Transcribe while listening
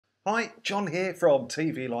Hi, John here from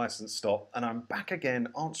TV Licence Stop, and I'm back again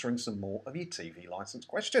answering some more of your TV licence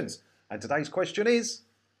questions. And today's question is,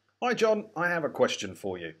 hi John, I have a question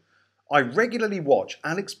for you. I regularly watch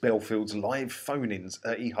Alex Belfield's live phone-ins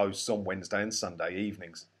he hosts on Wednesday and Sunday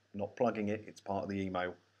evenings. Not plugging it, it's part of the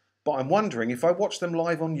email. But I'm wondering if I watch them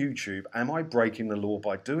live on YouTube, am I breaking the law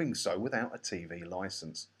by doing so without a TV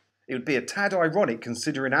licence? It would be a tad ironic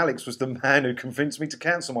considering Alex was the man who convinced me to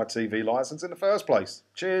cancel my TV licence in the first place.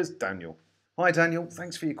 Cheers, Daniel. Hi Daniel,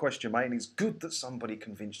 thanks for your question, mate, and it's good that somebody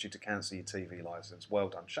convinced you to cancel your TV licence. Well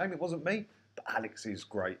done. Shame it wasn't me, but Alex is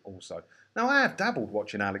great also. Now, I have dabbled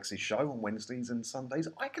watching Alex's show on Wednesdays and Sundays.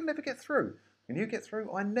 I can never get through. Can you get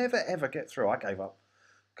through? I never ever get through. I gave up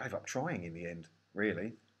trying in the end,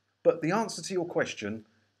 really. But the answer to your question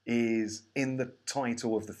is in the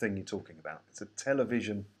title of the thing you're talking about. It's a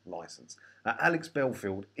television licence. Now, Alex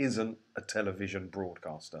Belfield isn't a television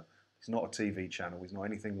broadcaster. He's not a TV channel. He's not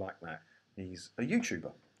anything like that. He's a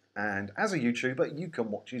YouTuber. And as a YouTuber, you can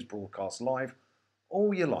watch his broadcast live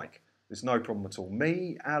all you like. There's no problem at all.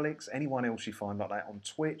 Me, Alex, anyone else you find like that on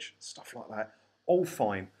Twitch, stuff like that, all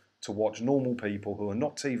fine to watch normal people who are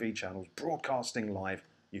not TV channels broadcasting live.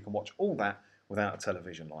 You can watch all that without a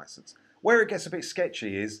television licence. Where it gets a bit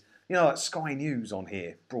sketchy is, like Sky News on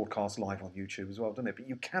here, broadcast live on YouTube as well, doesn't it? But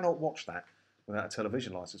you cannot watch that without a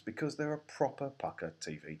television licence because they're a proper pucker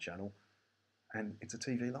TV channel and it's a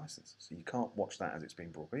TV licence. So you can't watch that as it's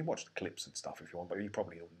being broadcast. You watch the clips and stuff if you want, but you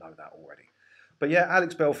probably all know that already. But yeah,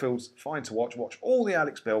 Alex Belfield's fine to watch. Watch all the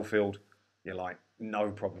Alex Belfield. You're like,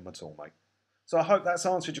 no problem at all, mate. So I hope that's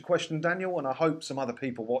answered your question, Daniel, and I hope some other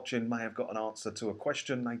people watching may have got an answer to a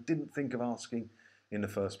question they didn't think of asking in the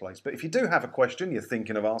first place. But if you do have a question you're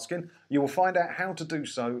thinking of asking, you will find out how to do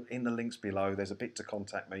so in the links below. There's a bit to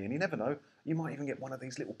contact me, and you never know, you might even get one of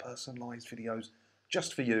these little personalised videos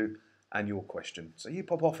just for you and your question. So you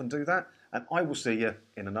pop off and do that, and I will see you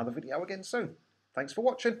in another video again soon. Thanks for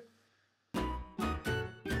watching.